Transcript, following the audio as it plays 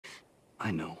I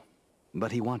know.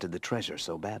 But he wanted the treasure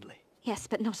so badly. Yes,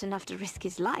 but not enough to risk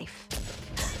his life.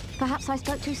 Perhaps I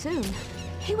spoke too soon.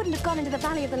 He wouldn't have gone into the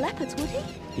Valley of the Leopards, would he?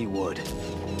 He would.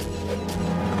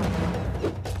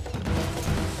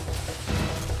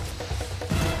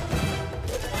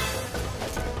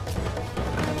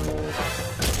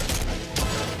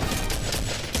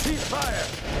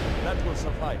 Ceasefire! That will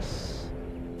suffice.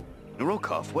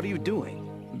 Rokov, what are you doing?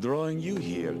 Drawing you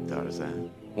here, Tarzan.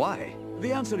 Why?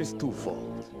 The answer is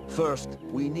twofold. First,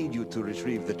 we need you to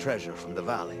retrieve the treasure from the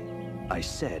valley. I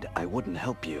said I wouldn't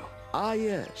help you. Ah,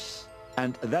 yes.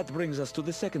 And that brings us to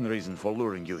the second reason for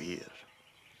luring you here.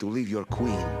 To leave your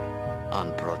queen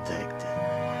unprotected.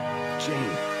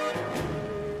 Jane.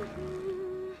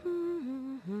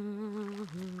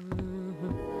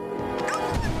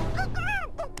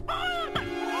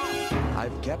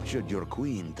 I've captured your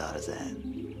queen,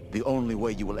 Tarzan. The only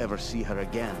way you will ever see her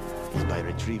again is by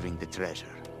retrieving the treasure.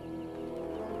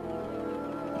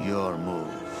 Your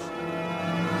move.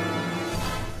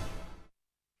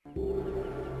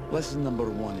 Lesson number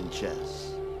 1 in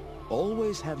chess.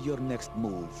 Always have your next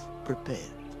move prepared.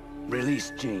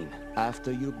 Release Jane.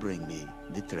 After you bring me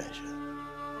the treasure.